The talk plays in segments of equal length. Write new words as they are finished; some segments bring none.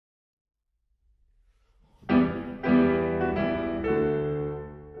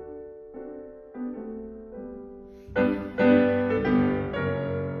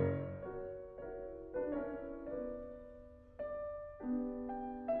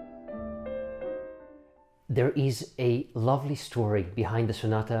There is a lovely story behind the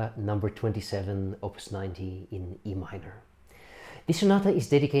Sonata number 27, opus 90 in E minor. This sonata is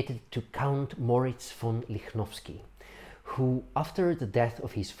dedicated to Count Moritz von Lichnowsky, who, after the death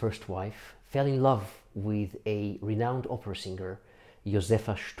of his first wife, fell in love with a renowned opera singer,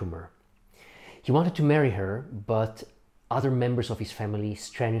 Josefa Stummer. He wanted to marry her, but other members of his family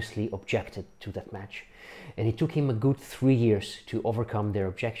strenuously objected to that match, and it took him a good 3 years to overcome their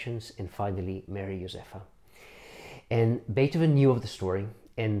objections and finally marry Josefa. And Beethoven knew of the story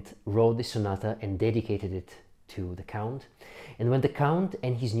and wrote this sonata and dedicated it to the Count. And when the Count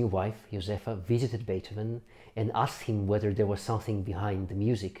and his new wife, Josefa, visited Beethoven and asked him whether there was something behind the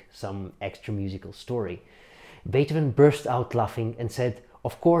music, some extra musical story, Beethoven burst out laughing and said,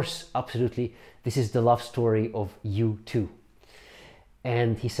 "Of course, absolutely, this is the love story of you too."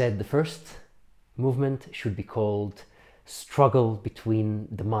 And he said the first movement should be called Struggle Between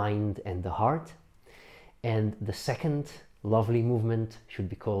the Mind and the Heart, and the second lovely movement should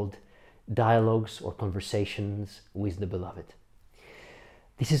be called Dialogues or Conversations with the Beloved.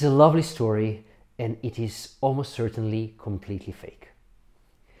 This is a lovely story, and it is almost certainly completely fake.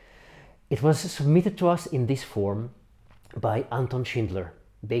 It was submitted to us in this form by Anton Schindler,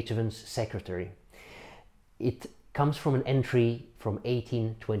 Beethoven's secretary. It comes from an entry from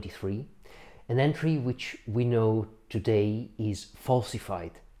 1823, an entry which we know today is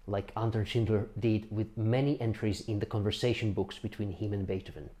falsified, like Anton Schindler did with many entries in the conversation books between him and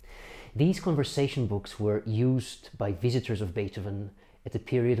Beethoven. These conversation books were used by visitors of Beethoven at a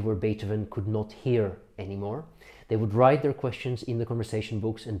period where Beethoven could not hear anymore. They would write their questions in the conversation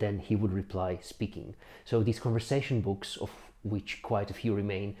books and then he would reply speaking. So these conversation books, of which quite a few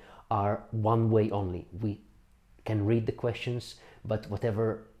remain, are one way only. We can read the questions, but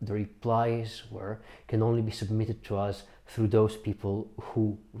whatever the replies were can only be submitted to us through those people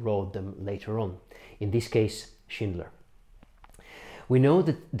who wrote them later on. In this case, Schindler. We know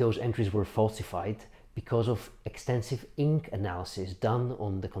that those entries were falsified because of extensive ink analysis done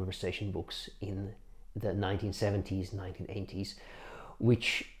on the conversation books in the 1970s, 1980s,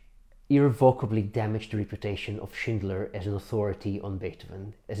 which irrevocably damaged the reputation of Schindler as an authority on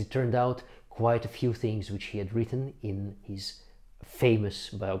Beethoven. As it turned out, quite a few things which he had written in his famous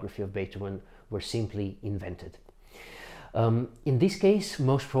biography of Beethoven were simply invented. In this case,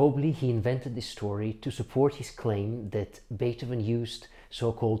 most probably he invented this story to support his claim that Beethoven used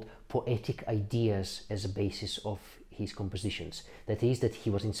so-called poetic ideas as a basis of his compositions. That is, that he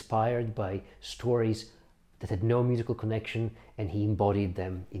was inspired by stories that had no musical connection and he embodied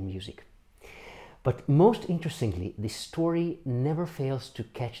them in music. But most interestingly, this story never fails to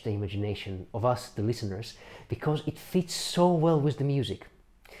catch the imagination of us, the listeners, because it fits so well with the music.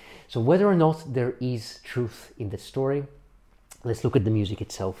 So whether or not there is truth in the story, let's look at the music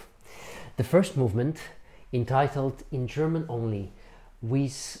itself. The first movement, entitled in German only,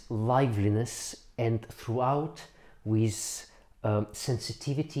 with liveliness and throughout with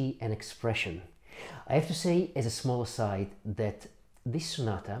sensitivity and expression. I have to say, as a small aside, that this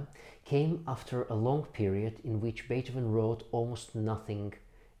sonata came after a long period in which Beethoven wrote almost nothing,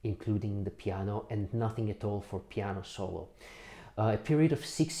 including the piano, and nothing at all for piano solo. A period of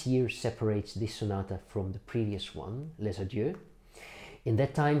 6 years separates this sonata from the previous one, Les Adieux. In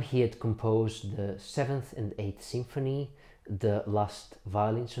that time he had composed the 7th and 8th Symphony, the last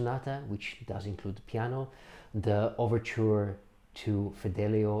violin sonata, which does include the piano, the overture to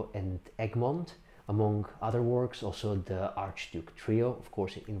Fidelio and Egmont, among other works, also the Archduke Trio, of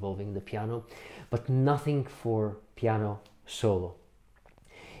course involving the piano, but nothing for piano solo.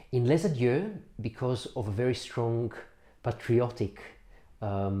 In Les Adieux, because of a very strong patriotic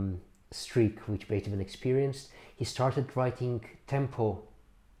streak which Beethoven experienced, he started writing tempo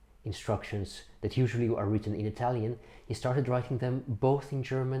instructions that usually are written in Italian. He started writing them both in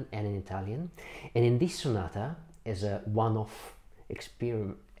German and in Italian. And in this sonata, as a one-off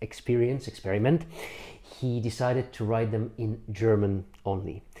experiment, he decided to write them in German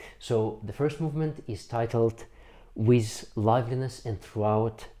only. So the first movement is titled With Liveliness and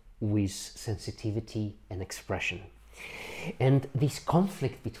Throughout with Sensitivity and Expression. And this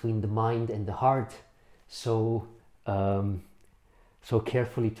conflict between the mind and the heart, so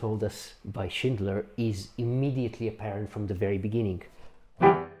carefully told us by Schindler, is immediately apparent from the very beginning.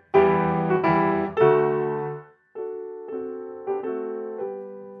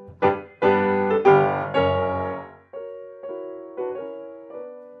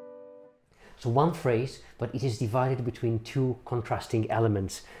 So one phrase, but it is divided between two contrasting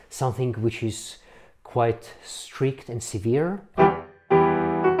elements, something which is quite strict and severe,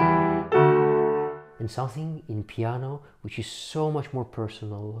 and something in piano which is so much more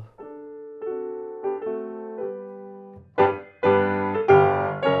personal.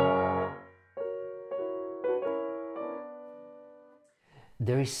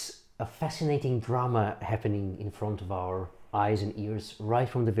 fascinating drama happening in front of our eyes and ears right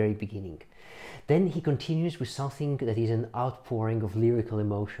from the very beginning. Then he continues with something that is an outpouring of lyrical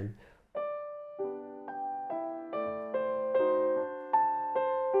emotion.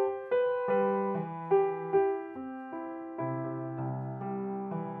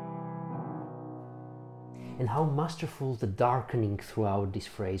 And how masterful the darkening throughout this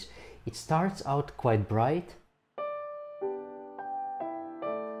phrase. It starts out quite bright,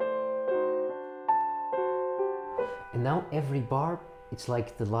 and now every bar, it's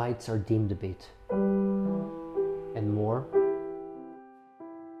like the lights are dimmed a bit, and more.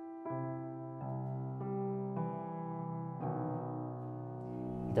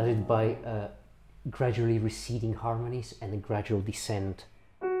 He does it by gradually receding harmonies and a gradual descent.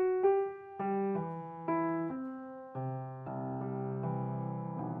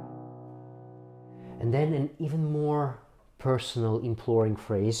 And then an even more personal, imploring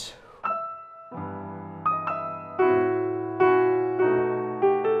phrase.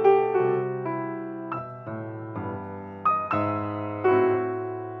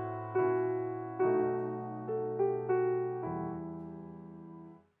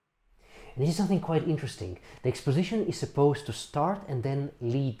 And this is something quite interesting. The exposition is supposed to start and then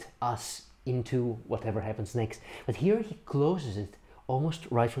lead us into whatever happens next. But here he closes it almost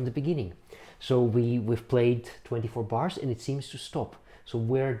right from the beginning. So we've played 24 bars and it seems to stop. So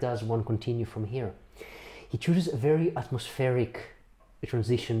where does one continue from here? He chooses a very atmospheric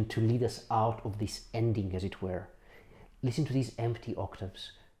transition to lead us out of this ending, as it were. Listen to these empty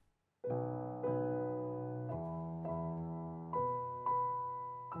octaves.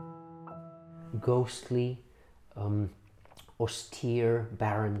 Ghostly, austere,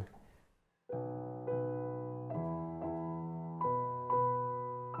 barren.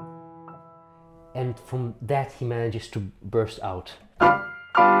 And from that he manages to burst out.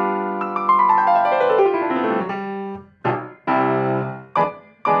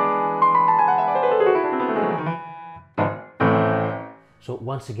 So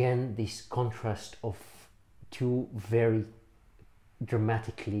once again, this contrast of two very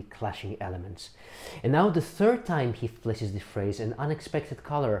dramatically clashing elements. And now the third time he places this phrase, an unexpected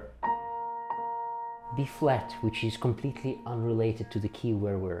color, B flat, which is completely unrelated to the key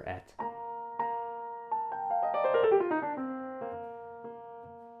where we're at.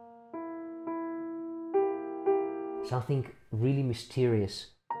 Something really mysterious.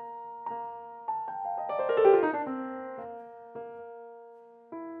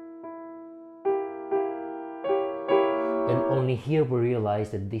 And only here we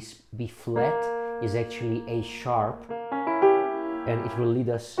realize that this B flat is actually A sharp, and it will lead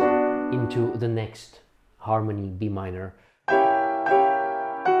us into the next harmony, B minor.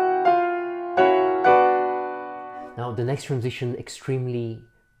 Now the next transition, extremely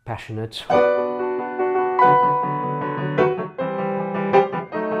passionate.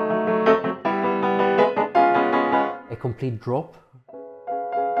 A complete drop.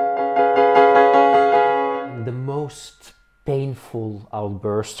 And the most painful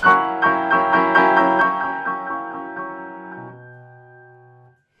outburst.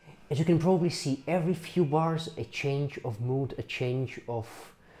 As you can probably see, every few bars, a change of mood, a change of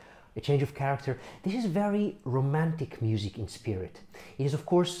character. This is very romantic music in spirit. It is of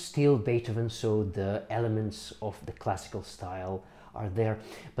course still Beethoven, so the elements of the classical style are there,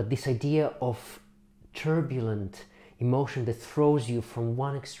 but this idea of turbulent emotion that throws you from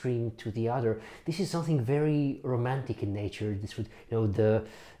one extreme to the other, this is something very romantic in nature. This would, you know,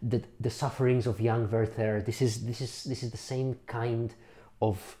 the sufferings of young Werther. This is the same kind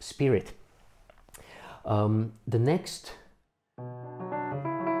of spirit. The next,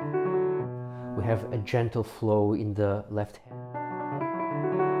 we have a gentle flow in the left hand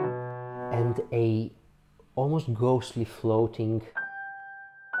and a almost ghostly floating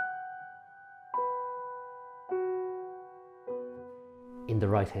in the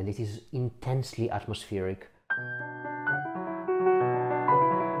right hand. It is intensely atmospheric.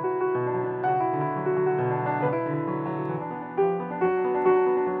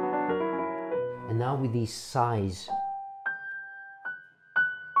 And now with these sighs,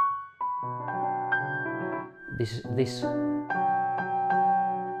 this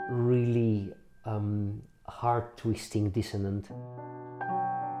really heart-twisting dissonant.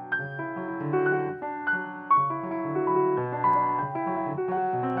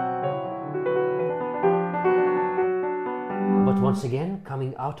 But once again,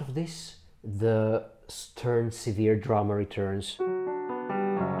 coming out of this, the stern, severe drama returns.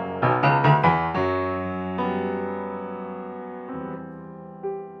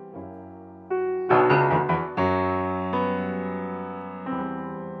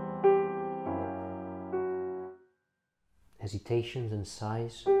 rotations and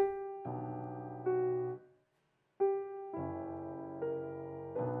sighs.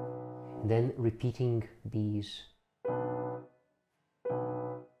 And then repeating these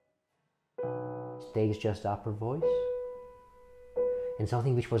takes just the upper voice, and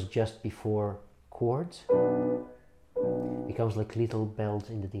something which was just before chords becomes like little bells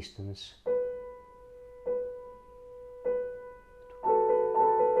in the distance.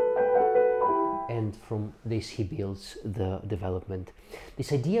 And from this he builds the development.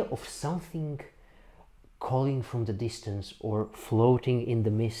 This idea of something calling from the distance or floating in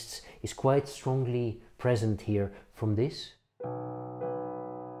the mists is quite strongly present here from this.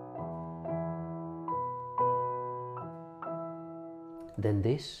 Then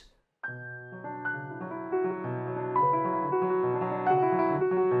this.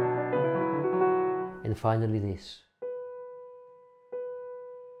 And finally this.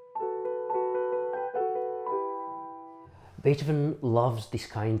 Beethoven loves this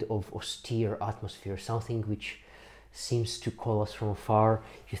kind of austere atmosphere, something which seems to call us from afar.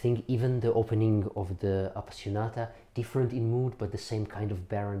 You think even the opening of the Sonata, different in mood but the same kind of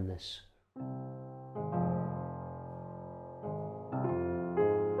barrenness.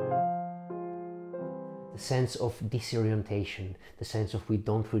 The sense of disorientation, the sense of we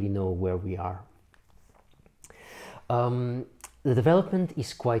don't really know where we are. The development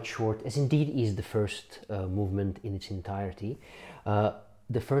is quite short, as indeed is the first movement in its entirety.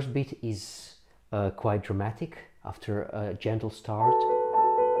 The first bit is quite dramatic after a gentle start.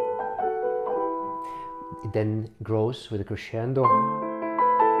 It then grows with a crescendo.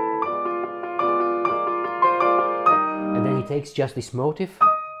 And then he takes just this motif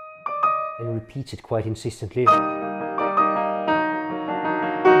and repeats it quite insistently.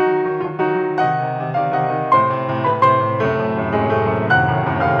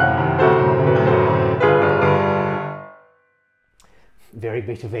 Very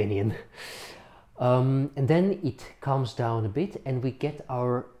Beethovenian. And then it calms down a bit and we get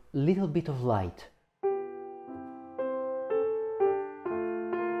our little bit of light.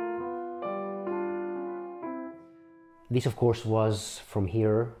 This of course was from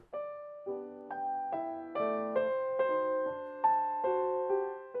here.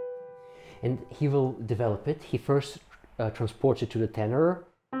 And he will develop it. He first transports it to the tenor.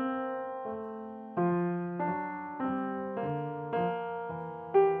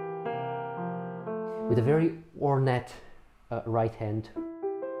 With a very ornate right hand.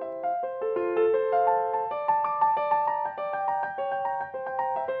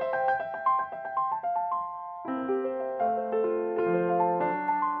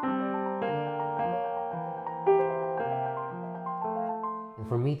 And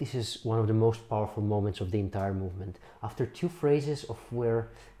for me this is one of the most powerful moments of the entire movement. After two phrases of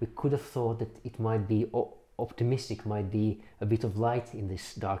where we could have thought that it might be optimistic, might be a bit of light in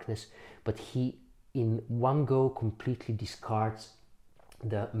this darkness, but he in one go completely discards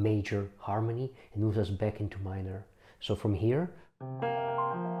the major harmony and moves us back into minor. So from here,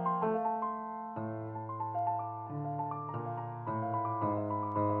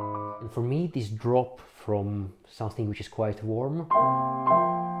 and for me this drop from something which is quite warm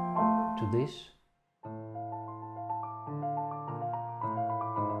to this,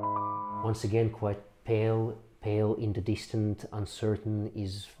 once again quite pale in the distant, uncertain,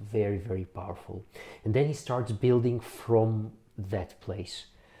 is very, very powerful. And then he starts building from that place.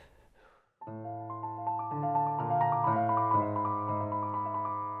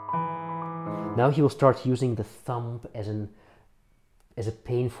 Now he will start using the thumb as a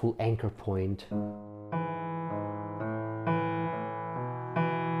painful anchor point.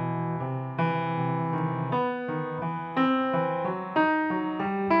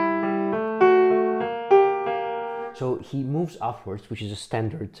 So he moves upwards, which is a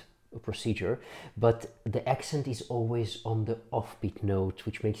standard procedure, but the accent is always on the offbeat note,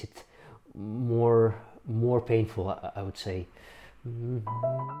 which makes it more painful, I would say. And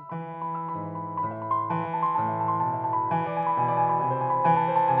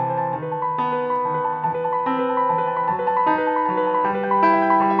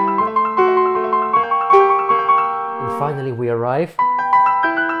finally we arrive.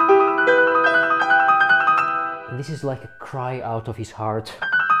 This is like a cry out of his heart.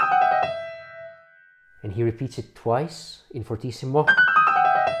 And he repeats it twice in fortissimo.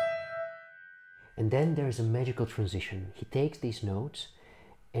 And then there is a magical transition. He takes these notes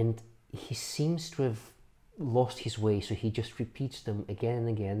and he seems to have lost his way, so he just repeats them again and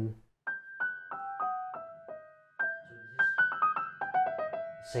again.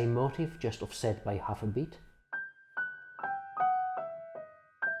 Same motive, just offset by half a beat.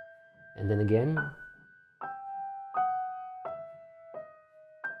 And then again.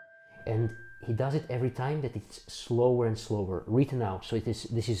 And he does it every time that it's slower and slower, written out. So this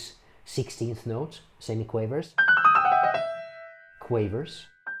is 16th notes, semiquavers, quavers,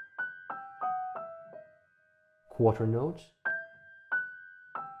 quarter notes,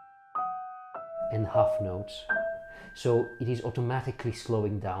 and half notes. So it is automatically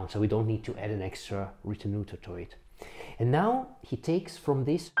slowing down, so we don't need to add an extra ritenuto to it. And now he takes from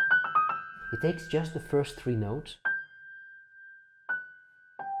this, he takes just the first 3 notes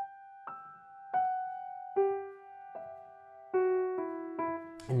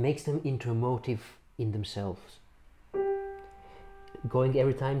and makes them into a motive in themselves, going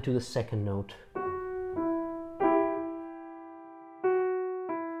every time to the 2nd note.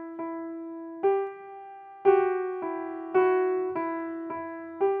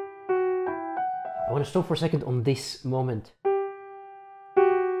 I want to stop for a second on this moment.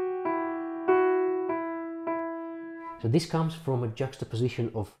 So this comes from a juxtaposition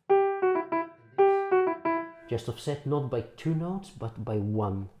of just offset not by 2 notes but by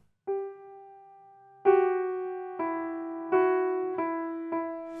 1.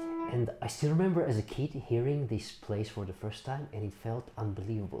 And I still remember as a kid hearing this place for the first time, and it felt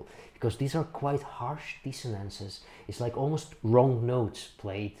unbelievable because these are quite harsh dissonances. It's like almost wrong notes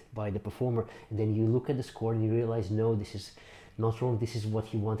played by the performer, and then you look at the score and you realize, no, this is not wrong, this is what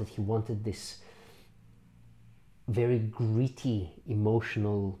he wanted. He wanted this very gritty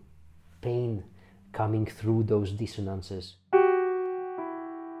emotional pain coming through those dissonances.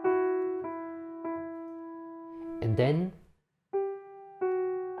 And then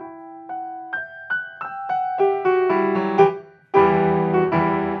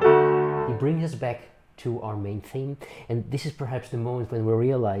he brings us back to our main theme, and this is perhaps the moment when we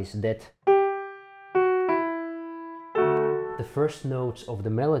realize that the first notes of the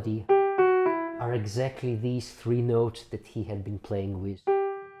melody are exactly these 3 notes that he had been playing with.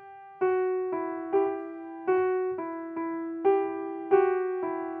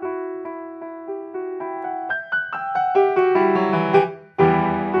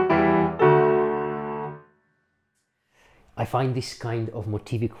 I find this kind of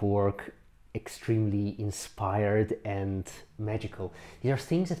motivic work extremely inspired and magical. These are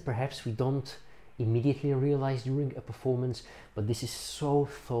things that perhaps we don't immediately realize during a performance, but this is so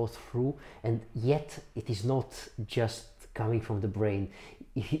thought through, and yet it is not just coming from the brain.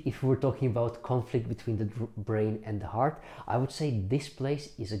 If we're talking about conflict between the brain and the heart, I would say this place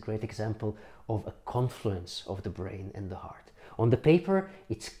is a great example of a confluence of the brain and the heart. On the paper,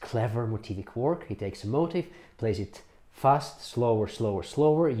 it's clever motivic work. He takes a motive, plays it fast, slower, slower,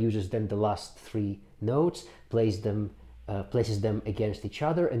 slower, uses then the last 3 notes, places them against each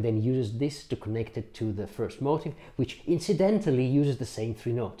other, and then uses this to connect it to the first motive, which incidentally uses the same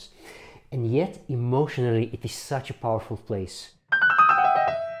 3 notes. And yet, emotionally, it is such a powerful place.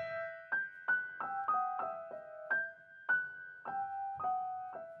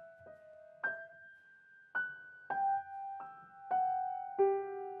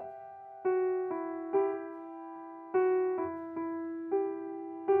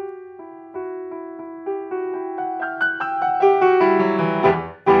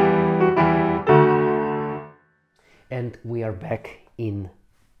 And we are back in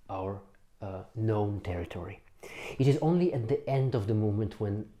our known territory. It is only at the end of the movement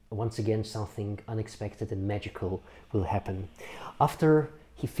when once again something unexpected and magical will happen. After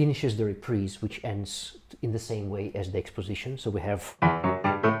he finishes the reprise, which ends in the same way as the exposition, so we have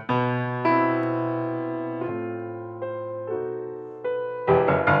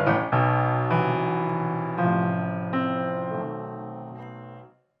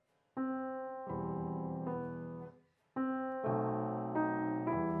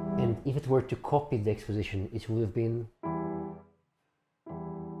and if it were to copy the exposition, it would have been...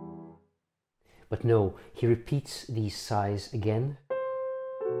 But no, he repeats these sighs again,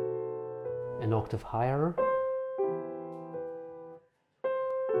 an octave higher,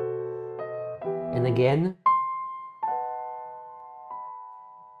 and again.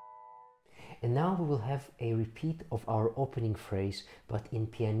 And now we will have a repeat of our opening phrase, but in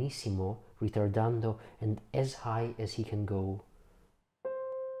pianissimo, ritardando, and as high as he can go.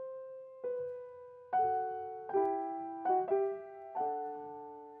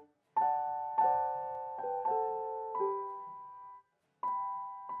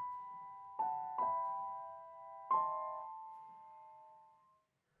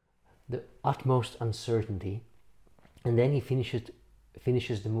 The utmost uncertainty, and then he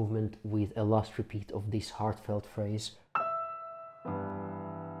finishes the movement with a last repeat of this heartfelt phrase.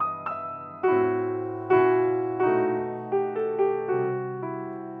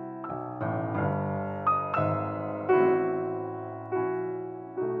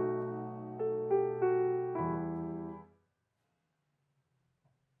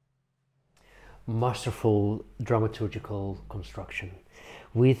 masterful dramaturgical construction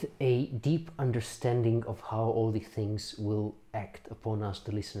with a deep understanding of how all these things will act upon us,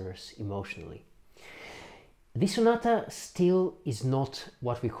 the listeners, emotionally. This sonata still is not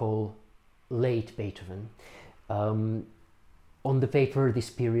what we call late Beethoven. On the paper, this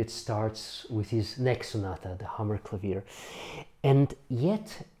period starts with his next sonata, the Hammerklavier, and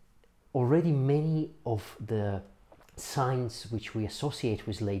yet already many of the signs which we associate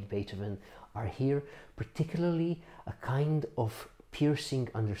with late Beethoven are here, particularly a kind of piercing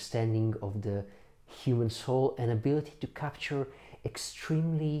understanding of the human soul and ability to capture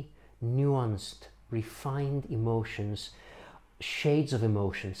extremely nuanced, refined emotions, shades of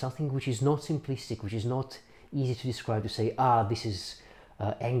emotion, something which is not simplistic, which is not easy to describe, to say, this is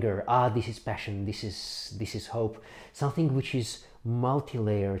anger, this is passion, this is hope, something which is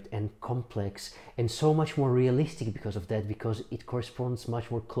multi-layered and complex and so much more realistic because of that, because it corresponds much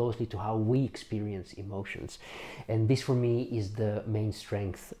more closely to how we experience emotions. And this for me is the main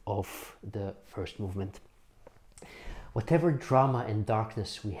strength of the first movement. Whatever drama and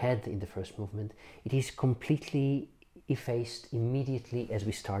darkness we had in the first movement, it is completely effaced immediately as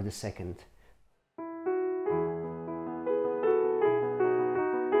we start the second.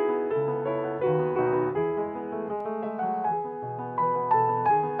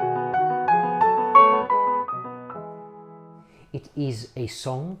 It is a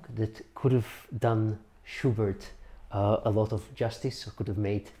song that could have done Schubert a lot of justice, or could have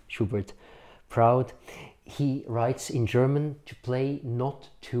made Schubert proud. He writes in German to play not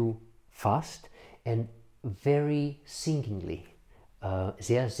too fast and very singingly,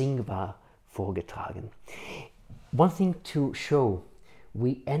 sehr singbar vorgetragen. One thing to show,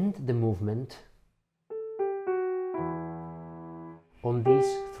 we end the movement on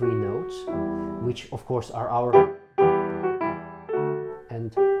these three notes, which of course are our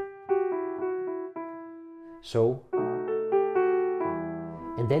and so,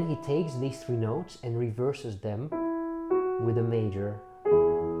 and then he takes these three notes and reverses them with a major.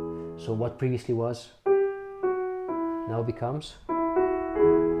 So what previously was now becomes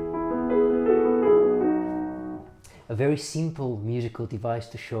a very simple musical device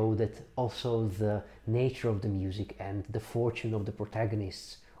to show that also the nature of the music and the fortune of the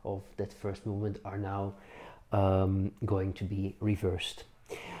protagonists of that first movement are now going to be reversed.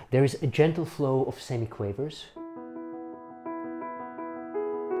 There is a gentle flow of semiquavers.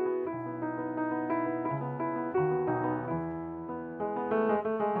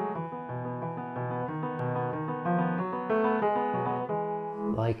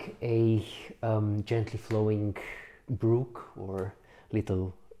 Like a gently flowing brook or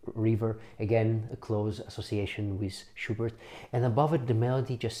little river, again a close association with Schubert, and above it the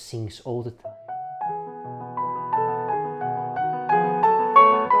melody just sings all the time.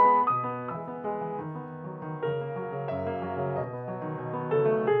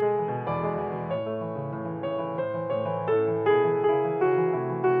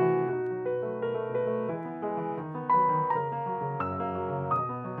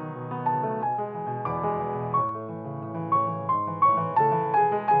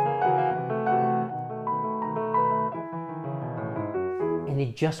 And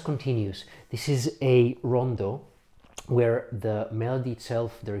it just continues. This is a rondo where the melody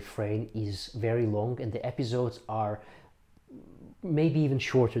itself, the refrain, is very long and the episodes are maybe even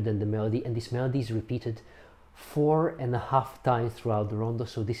shorter than the melody, and this melody is repeated 4.5 times throughout the rondo.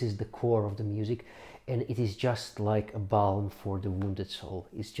 So this is the core of the music, and it is just like a balm for the wounded soul.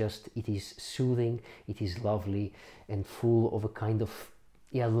 It is soothing, it is lovely and full of a kind of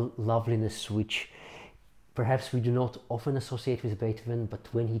loveliness which perhaps we do not often associate with Beethoven, but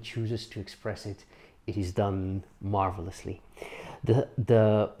when he chooses to express it, it is done marvelously.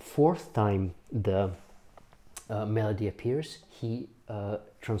 The fourth time the melody appears, he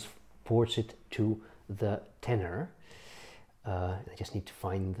transports it to the tenor. I just need to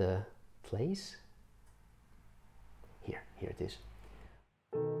find the place. Here it is.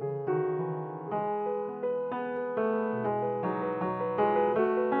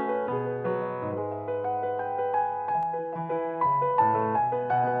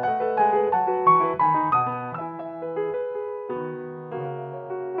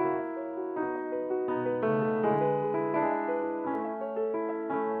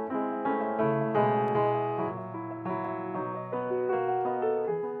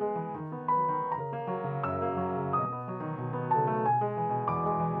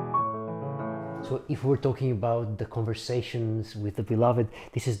 So if we're talking about the conversations with the beloved,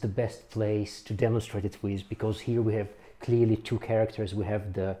 this is the best place to demonstrate it with, because here we have clearly two characters. We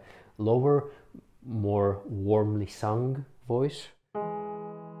have the lower, more warmly sung voice,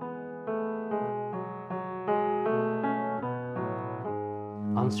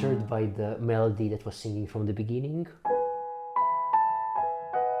 answered by the melody that was singing from the beginning.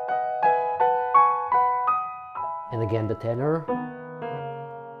 And again the tenor.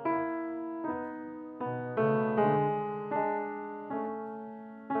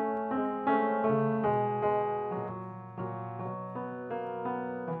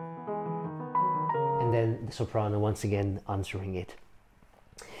 And then the soprano once again answering it.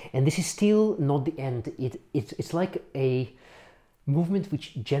 And this is still not the end. It's like a movement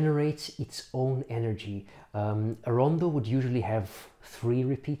which generates its own energy. A rondo would usually have 3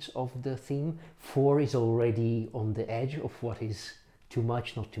 repeats of the theme. 4 is already on the edge of what is too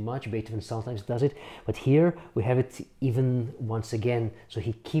much, not too much. Beethoven sometimes does it, but here we have it even once again, so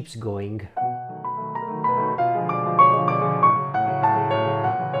he keeps going.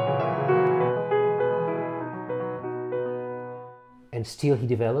 And still he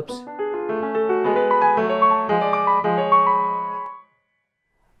develops.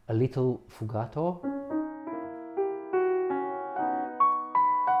 A little fugato.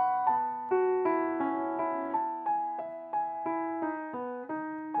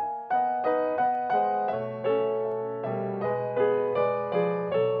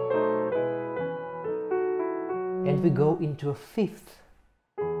 And we go into a 5th.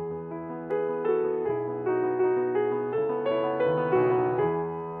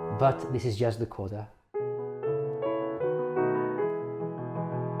 But this is just the coda.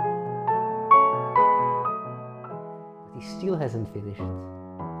 But he still hasn't finished.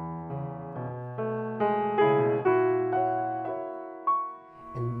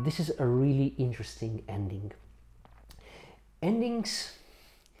 And this is a really interesting ending. Endings,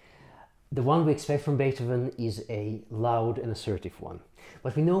 the one we expect from Beethoven is a loud and assertive one.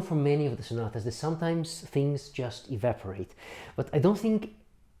 But we know from many of the sonatas that sometimes things just evaporate. But I don't think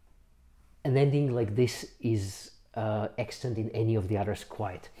an ending like this is extant in any of the others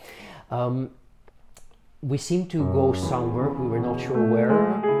quite. We seem to go somewhere, we were not sure where.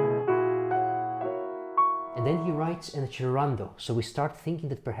 And then he writes an accelerando, so we start thinking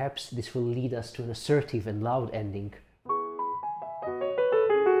that perhaps this will lead us to an assertive and loud ending.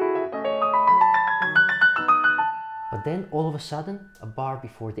 But then all of a sudden, a bar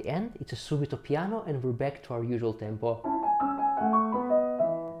before the end, it's a subito piano and we're back to our usual tempo.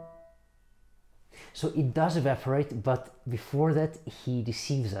 So it does evaporate, but before that he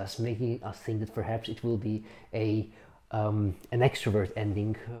deceives us, making us think that perhaps it will be an extrovert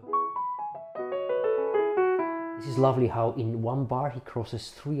ending. This is lovely how in one bar he crosses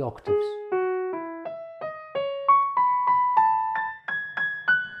 3 octaves.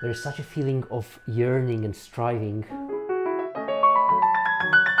 There is such a feeling of yearning and striving.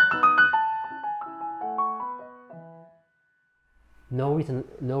 No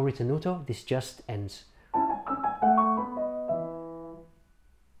ritenuto, this just ends.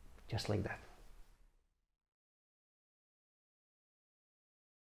 Just like that.